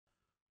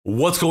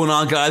What's going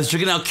on, guys?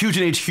 Checking out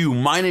QGen HQ.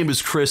 My name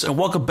is Chris, and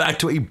welcome back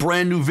to a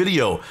brand new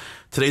video.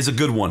 Today's a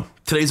good one.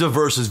 Today's a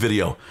versus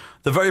video.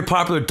 The very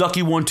popular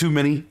Ducky One 2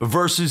 Mini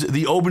versus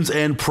the Obens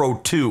and Pro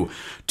 2.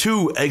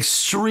 Two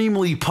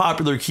extremely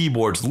popular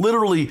keyboards.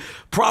 Literally,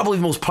 probably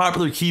the most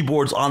popular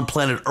keyboards on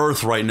planet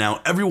Earth right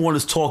now. Everyone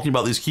is talking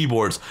about these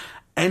keyboards.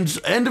 And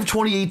end of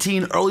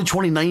 2018, early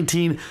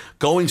 2019,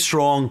 going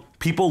strong.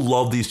 People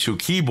love these two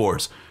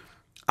keyboards.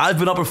 I've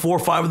been up at 4 or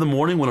 5 in the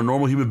morning when a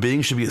normal human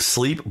being should be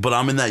asleep, but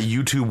I'm in that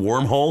YouTube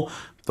wormhole.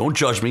 Don't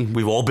judge me.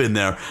 We've all been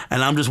there.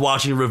 And I'm just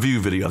watching review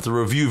video after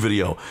review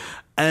video.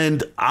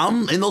 And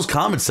I'm in those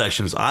comment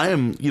sections. I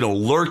am,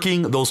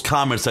 lurking those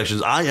comment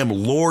sections. I am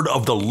Lord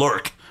of the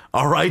Lurk.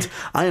 All right?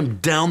 I am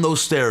down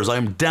those stairs. I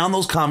am down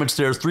those comment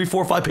stairs, 3,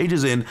 4, 5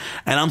 pages in,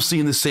 and I'm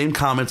seeing the same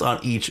comments on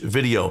each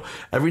video.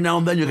 Every now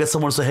and then you'll get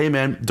someone say, hey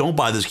man, don't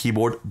buy this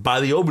keyboard. Buy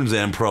the Obens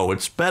and Pro.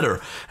 It's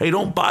better. Hey,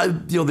 don't buy,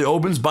 the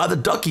Obens. Buy the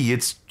Ducky.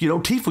 It's,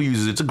 Tifo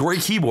uses it. It's a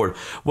great keyboard.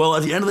 Well,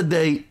 at the end of the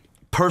day,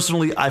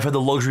 personally, I've had the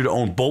luxury to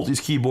own both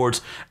these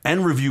keyboards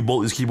and review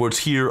both these keyboards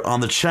here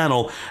on the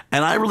channel,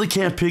 and I really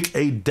can't pick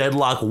a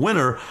deadlock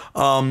winner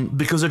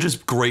because they're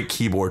just great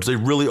keyboards. They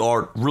really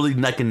are really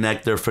neck and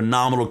neck. They're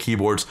phenomenal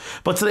keyboards.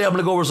 But today I'm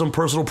going to go over some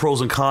personal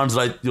pros and cons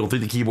that I think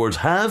the keyboards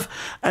have,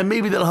 and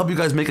maybe that'll help you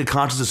guys make a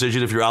conscious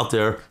decision if you're out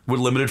there with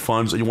limited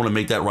funds and you want to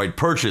make that right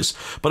purchase.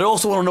 But I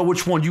also want to know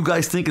which one you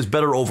guys think is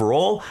better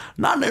overall.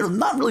 Not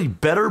really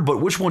better,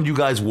 but which one you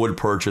guys would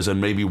purchase and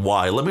maybe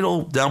why. Let me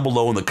know down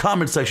below in the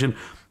comment section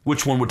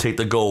which one would take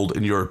the gold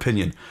in your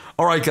opinion.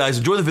 All right, guys,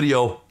 enjoy the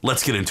video.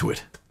 Let's get into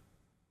it.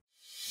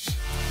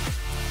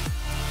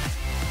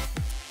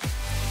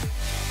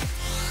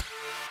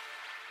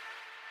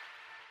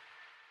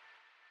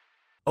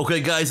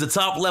 Okay, guys, the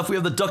top left, we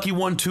have the Ducky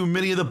One 2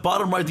 Mini. The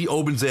bottom right, the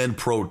Obens and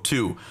Pro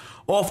 2.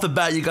 Off the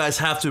bat, you guys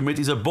have to admit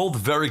these are both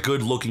very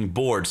good looking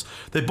boards.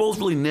 They both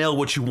really nail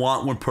what you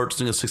want when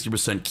purchasing a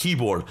 60%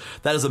 keyboard.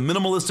 That is a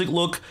minimalistic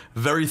look,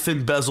 very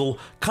thin bezel,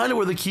 kind of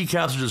where the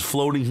keycaps are just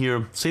floating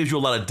here, saves you a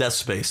lot of desk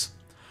space.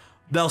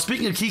 Now,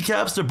 speaking of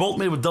keycaps, they're both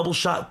made with double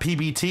shot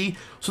PBT,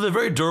 so they're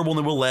very durable and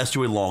they will last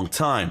you a long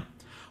time.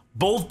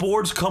 Both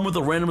boards come with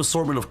a random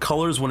assortment of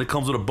colors when it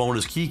comes with a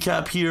bonus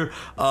keycap here.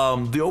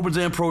 The Obens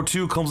and Pro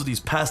 2 comes with these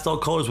pastel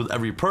colors with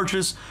every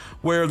purchase,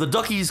 where the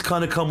Duckies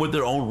kind of come with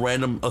their own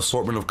random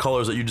assortment of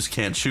colors that you just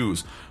can't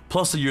choose.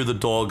 Plus the Year the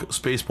Dog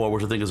spacebar,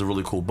 which I think is a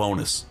really cool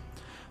bonus.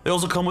 They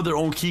also come with their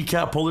own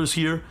keycap pullers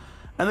here,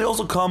 and they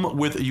also come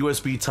with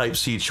USB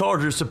Type-C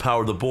chargers to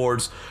power the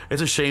boards.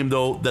 It's a shame,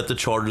 though, that the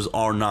chargers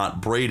are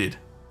not braided.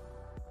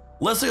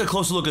 Let's take a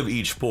closer look at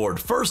each board.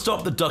 First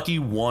up, the Ducky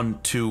One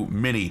 2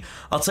 Mini.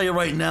 I'll tell you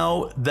right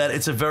now that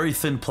it's a very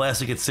thin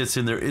plastic it sits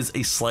in. There is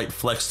a slight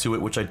flex to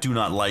it, which I do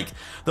not like.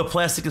 The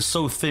plastic is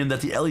so thin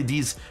that the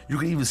LEDs, you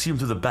can even see them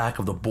through the back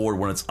of the board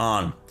when it's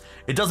on.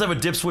 It does have a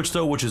dip switch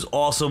though, which is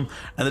awesome,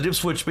 and the dip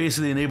switch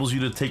basically enables you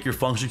to take your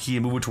function key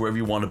and move it to wherever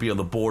you want to be on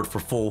the board for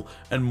full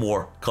and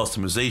more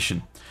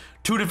customization.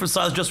 2 different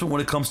size adjustment when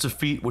it comes to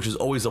feet, which is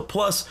always a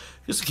plus,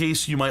 just in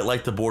case you might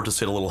like the board to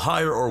sit a little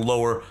higher or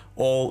lower,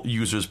 all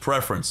users'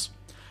 preference.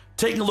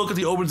 Taking a look at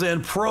the Obens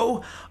and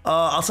Pro,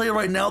 I'll tell you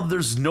right now,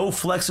 there's no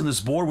flex in this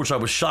board, which I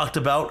was shocked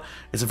about.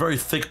 It's a very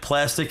thick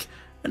plastic,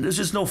 and there's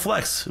just no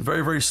flex.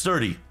 Very, very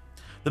sturdy.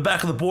 The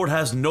back of the board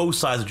has no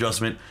size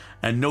adjustment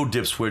and no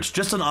dip switch,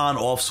 just an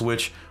on-off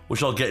switch,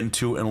 which I'll get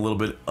into in a little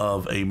bit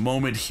of a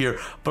moment here.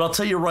 But I'll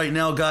tell you right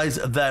now, guys,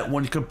 that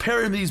when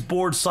comparing these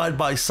boards side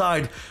by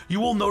side,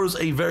 you will notice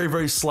a very,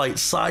 very slight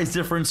size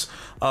difference.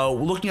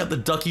 Looking at the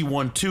Ducky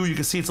One 2, you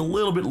can see it's a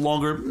little bit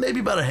longer,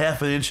 maybe about a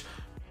 ½ inch.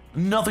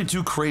 Nothing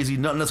too crazy,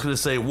 nothing that's going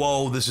to say,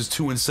 whoa, this is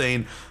too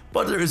insane,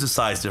 but there is a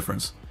size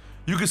difference.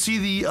 You can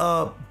see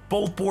the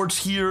both boards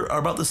here are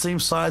about the same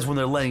size when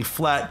they're laying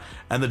flat,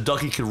 and the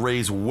Ducky can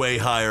raise way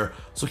higher.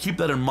 So keep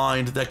that in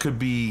mind. That could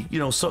be,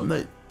 something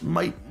that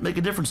might make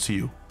a difference to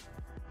you.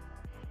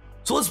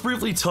 So let's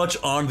briefly touch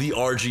on the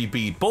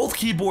RGB. Both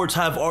keyboards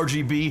have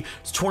RGB.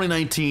 It's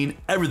 2019.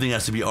 Everything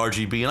has to be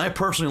RGB, and I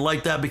personally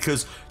like that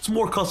because it's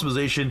more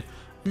customization,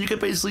 and you can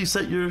basically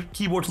set your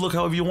keyboard to look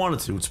however you want it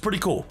to. It's pretty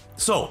cool.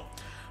 So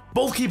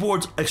both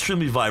keyboards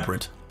extremely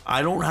vibrant.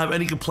 I don't have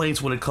any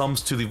complaints when it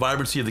comes to the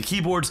vibrancy of the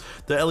keyboards.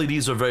 The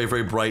LEDs are very,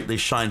 very bright. They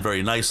shine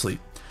very nicely.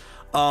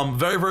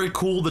 Very, very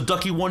cool. The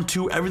Ducky One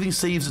 2, everything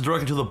saves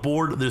directly to the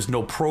board. There's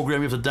no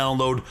program you have to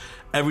download.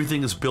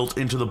 Everything is built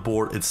into the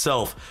board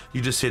itself.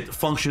 You just hit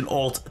Function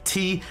Alt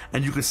T,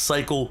 and you can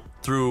cycle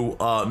through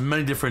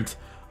many different,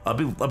 I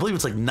believe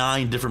it's like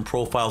 9 different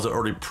profiles that are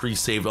already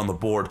pre-saved on the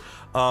board.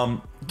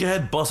 Go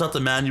ahead, bust out the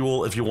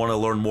manual if you want to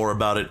learn more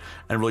about it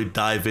and really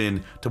dive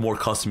in to more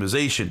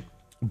customization.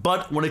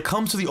 But when it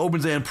comes to the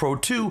Obens and Pro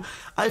 2,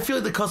 I feel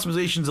like the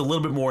customization is a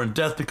little bit more in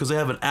depth because they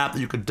have an app that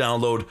you could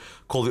download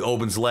called the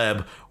Obens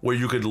Lab, where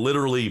you could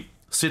literally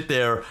sit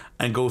there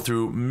and go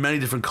through many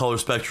different color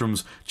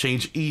spectrums,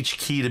 change each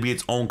key to be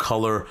its own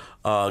color,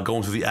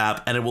 going through the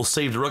app, and it will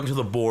save directly to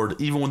the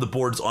board. Even when the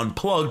board's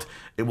unplugged,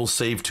 it will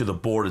save to the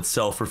board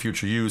itself for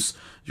future use.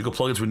 You can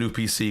plug it to a new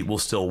PC, it will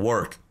still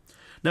work.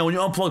 Now, when you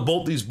unplug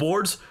both these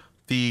boards,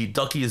 the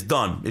Ducky is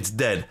done. It's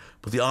dead.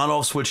 But the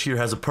on-off switch here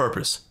has a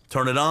purpose.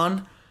 Turn it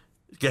on,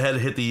 go ahead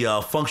and hit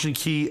the function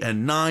key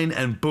and 9,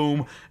 and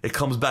boom, it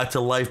comes back to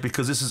life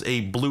because this is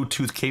a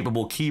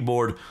Bluetooth-capable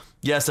keyboard.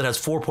 Yes, it has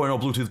 4.0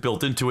 Bluetooth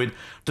built into it.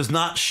 Does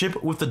not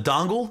ship with the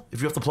dongle.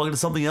 If you have to plug it into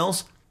something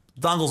else,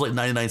 dongle's like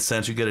 99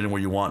 cents. You get it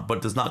anywhere you want, but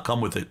it does not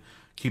come with it.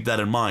 Keep that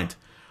in mind.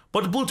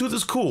 But the Bluetooth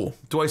is cool.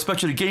 Do I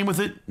expect you to game with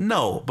it?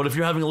 No. But if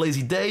you're having a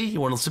lazy day, you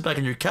want to sit back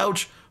on your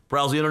couch,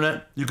 browse the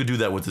internet, you could do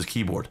that with this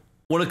keyboard.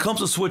 When it comes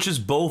to switches,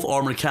 both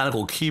are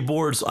mechanical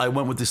keyboards. I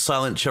went with the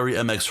Silent Cherry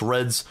MX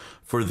Reds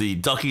for the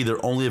Ducky.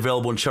 They're only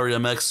available in Cherry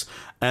MX.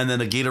 And then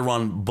the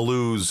Gatoron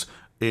Blues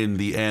in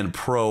the And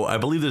Pro. I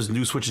believe there's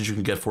new switches you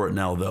can get for it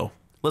now, though.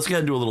 Let's go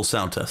ahead and do a little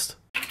sound test.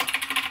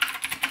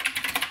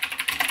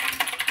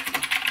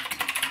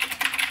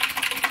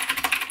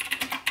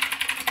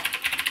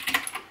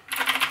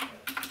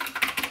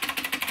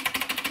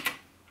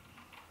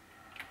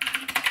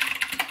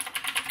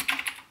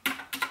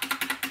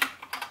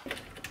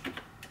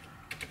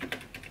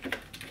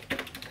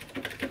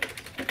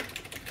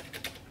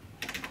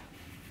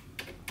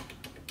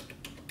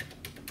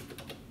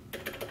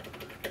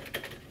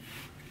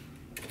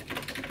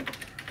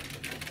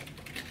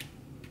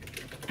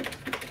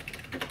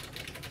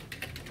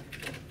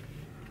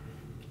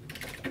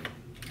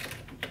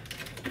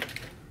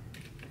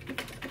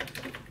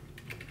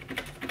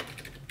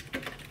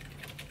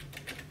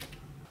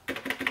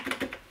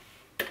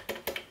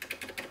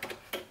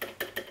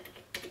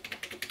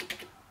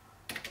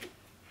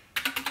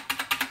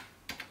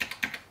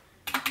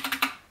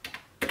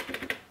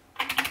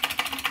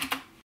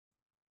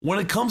 When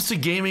it comes to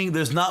gaming,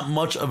 there's not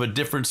much of a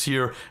difference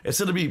here. It's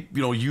going to be,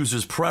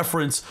 user's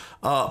preference.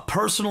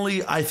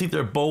 Personally, I think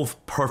they're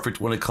both perfect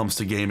when it comes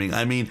to gaming.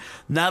 I mean,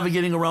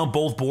 navigating around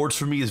both boards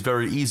for me is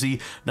very easy.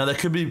 Now, that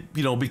could be,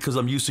 because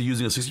I'm used to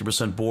using a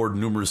 60% board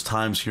numerous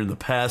times here in the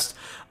past.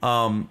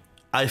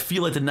 I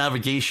feel like the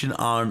navigation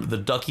on the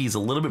Ducky is a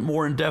little bit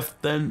more in-depth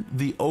than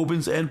the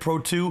Obens and Pro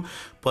 2,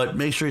 but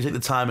make sure you take the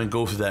time and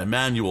go through that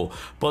manual.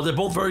 But they're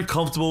both very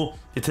comfortable.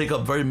 They take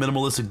up very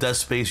minimalistic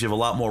desk space. You have a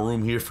lot more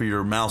room here for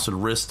your mouse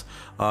and wrist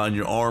and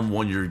your arm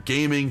when you're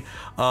gaming.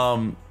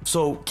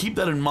 So keep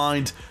that in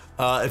mind.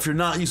 If you're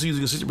not used to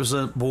using a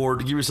 60% board,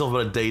 give yourself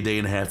about a day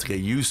and a half to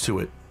get used to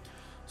it.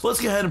 So let's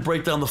go ahead and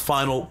break down the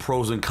final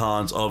pros and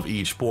cons of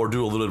each board,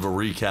 do a little bit of a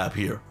recap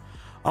here.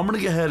 I'm going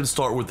to go ahead and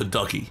start with the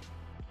Ducky.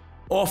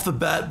 Off the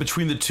bat,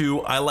 between the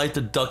two, I like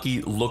the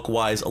Ducky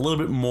look-wise a little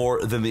bit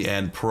more than the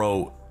And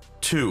Pro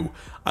 2.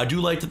 I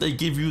do like that they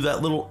give you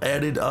that little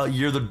added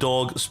Year the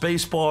Dog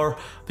spacebar.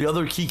 The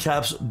other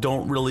keycaps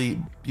don't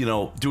really,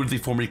 do anything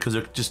for me because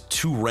they're just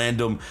too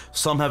random.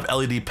 Some have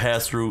LED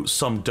pass-through,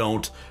 some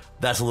don't.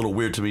 That's a little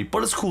weird to me,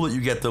 but it's cool that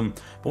you get them.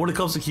 But when it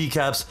comes to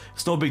keycaps,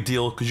 it's no big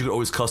deal because you can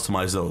always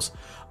customize those.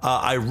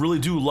 I really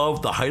do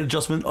love the height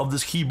adjustment of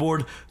this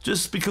keyboard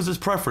just because it's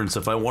preference.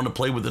 If I want to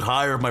play with it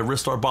higher, if my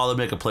wrists are bothering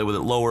me, I can play with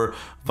it lower,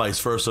 vice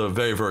versa.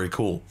 Very, very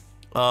cool.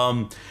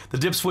 The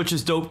dip switch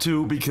is dope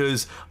too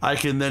because I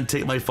can then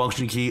take my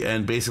function key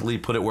and basically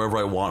put it wherever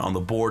I want on the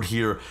board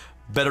here.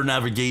 Better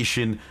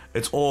navigation.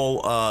 It's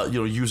all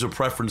user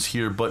preference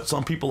here, but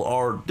some people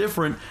are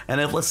different, and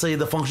if, let's say,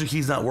 the function key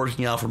is not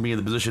working out for me in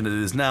the position it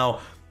is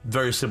now,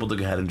 very simple to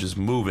go ahead and just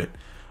move it.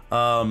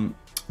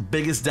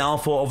 Biggest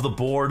downfall of the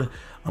board,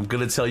 I'm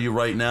gonna tell you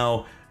right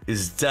now,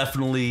 is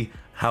definitely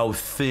how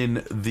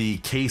thin the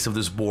case of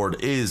this board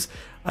is.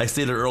 I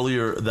stated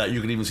earlier that you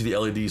can even see the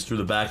LEDs through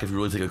the back if you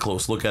really take a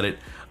close look at it.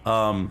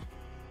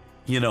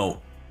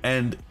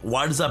 And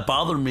why does that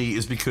bother me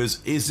is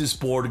because, is this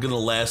board going to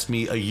last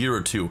me a year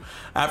or two?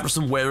 After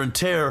some wear and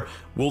tear,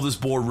 will this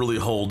board really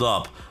hold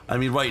up? I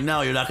mean, right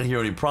now, you're not going to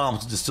hear any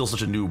problems. It's still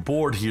such a new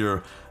board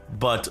here,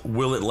 but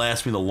will it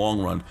last me in the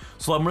long run?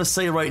 So I'm going to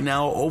say right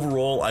now,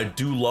 overall, I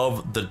do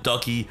love the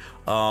Ducky.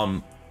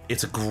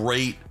 It's a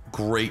great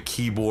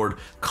keyboard.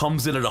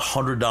 Comes in at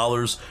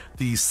 $100.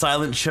 The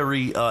Silent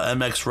Cherry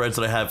MX Reds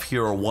that I have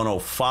here are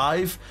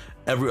 $105.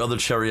 Every other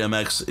Cherry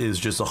MX is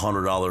just a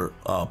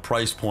 $100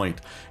 price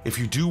point. If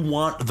you do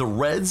want the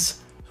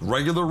Reds,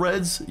 regular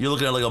Reds, you're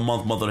looking at like a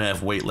month and a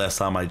half wait last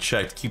time I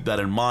checked. Keep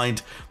that in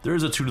mind. There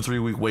is a 2 to 3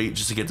 week wait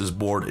just to get this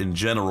board in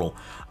general.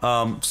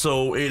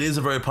 So it is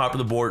a very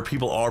popular board.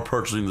 People are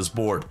purchasing this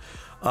board.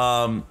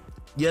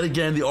 Yet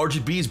again, the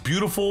RGB is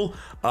beautiful.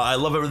 I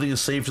love everything is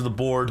saved to the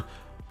board.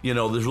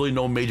 There's really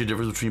no major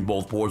difference between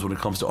both boards when it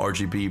comes to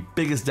RGB.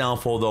 Biggest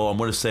downfall, though, I'm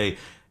going to say,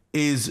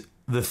 is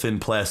the thin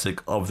plastic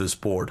of this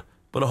board.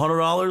 But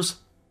 $100,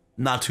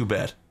 not too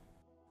bad.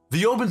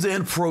 The Obens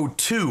and Pro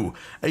 2,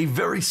 a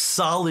very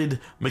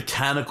solid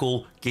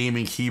mechanical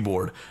gaming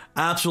keyboard.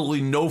 Absolutely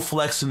no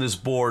flex in this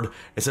board.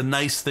 It's a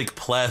nice thick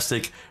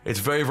plastic. It's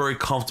very, very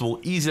comfortable,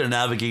 easy to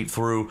navigate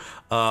through.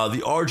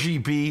 The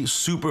RGB,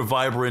 super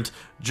vibrant,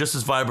 just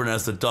as vibrant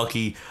as the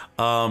Ducky.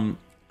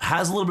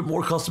 Has a little bit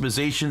more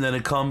customization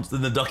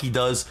than the Ducky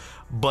does,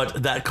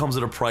 but that comes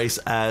at a price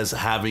as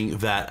having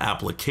that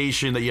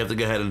application that you have to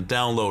go ahead and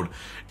download.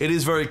 It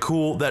is very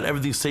cool that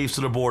everything saves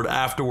to the board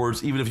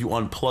afterwards, even if you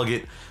unplug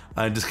it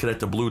and disconnect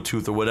the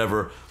Bluetooth or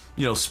whatever.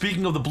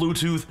 speaking of the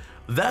Bluetooth,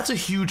 that's a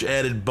huge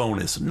added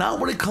bonus. Not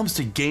when it comes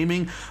to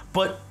gaming,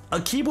 but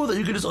a keyboard that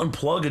you can just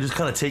unplug and just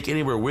kind of take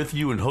anywhere with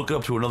you and hook it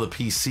up to another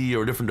PC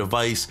or a different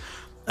device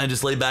and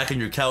just lay back on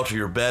your couch or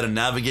your bed and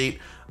navigate.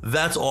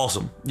 That's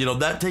awesome.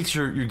 That takes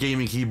your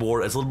gaming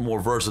keyboard. It's a little more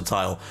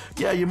versatile.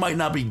 Yeah, you might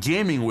not be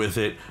gaming with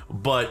it,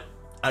 but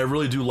I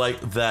really do like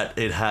that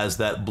it has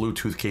that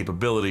Bluetooth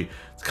capability.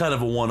 It's kind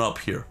of a one-up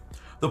here.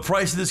 The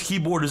price of this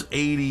keyboard is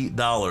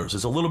 $80.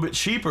 It's a little bit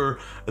cheaper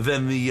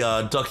than the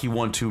Ducky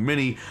One 2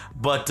 Mini,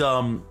 but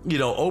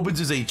Obens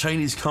is a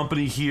Chinese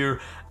company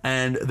here,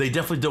 and they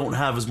definitely don't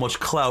have as much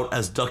clout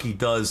as Ducky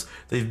does.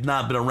 They've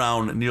not been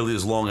around nearly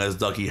as long as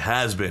Ducky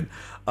has been.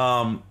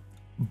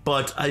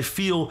 But I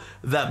feel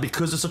that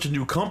because it's such a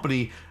new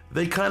company,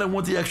 they kind of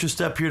went the extra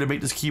step here to make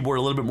this keyboard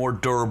a little bit more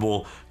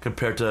durable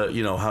compared to,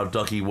 how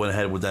Ducky went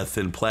ahead with that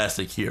thin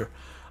plastic here.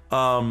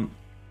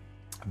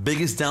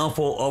 Biggest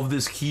downfall of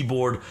this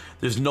keyboard,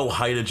 there's no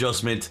height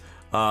adjustment.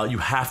 You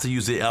have to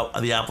use the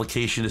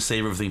application to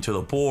save everything to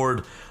the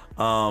board.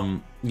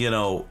 The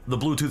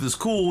Bluetooth is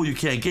cool, you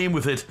can't game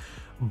with it,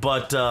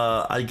 but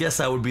I guess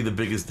that would be the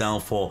biggest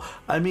downfall.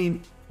 I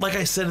mean, like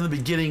I said in the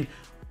beginning,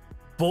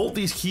 both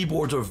these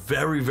keyboards are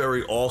very,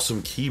 very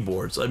awesome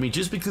keyboards. I mean,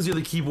 just because the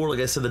other keyboard, like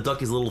I said, the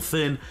Ducky's a little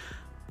thin,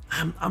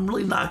 I'm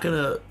really not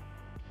gonna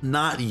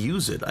not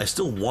use it. I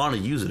still want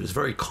to use it. It's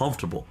very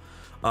comfortable.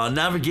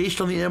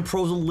 Navigation on the M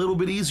Pro is a little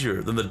bit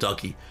easier than the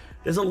Ducky.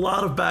 There's a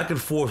lot of back and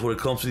forth when it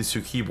comes to these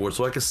two keyboards,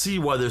 so I can see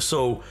why they're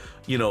so,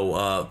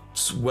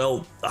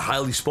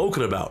 highly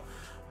spoken about.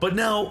 But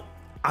now,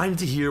 I need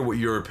to hear what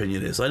your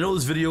opinion is. I know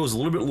this video is a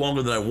little bit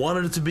longer than I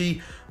wanted it to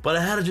be, but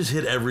I had to just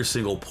hit every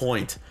single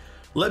point.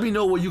 Let me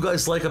know what you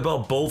guys like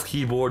about both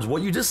keyboards,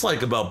 what you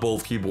dislike about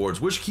both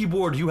keyboards, which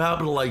keyboard you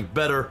happen to like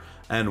better,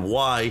 and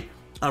why.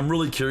 I'm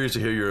really curious to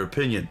hear your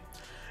opinion.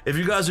 If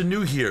you guys are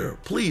new here,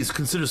 please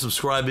consider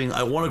subscribing.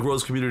 I want to grow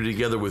this community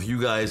together with you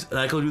guys, and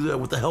I can do that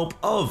with the help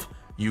of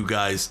you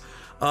guys.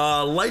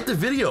 Like the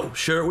video,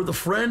 share it with a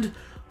friend,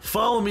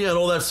 follow me on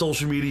all that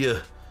social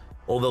media,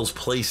 all those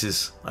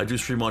places. I do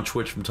stream on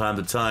Twitch from time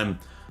to time.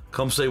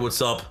 Come say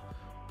what's up,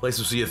 play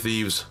some Sea of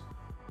Thieves,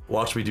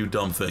 watch me do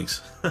dumb things.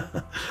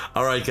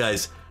 Alright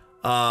guys,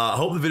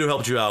 hope the video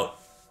helped you out.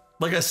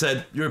 Like I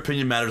said, your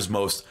opinion matters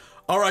most.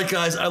 Alright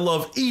guys, I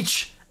love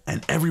each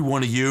and every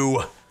one of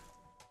you.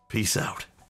 Peace out.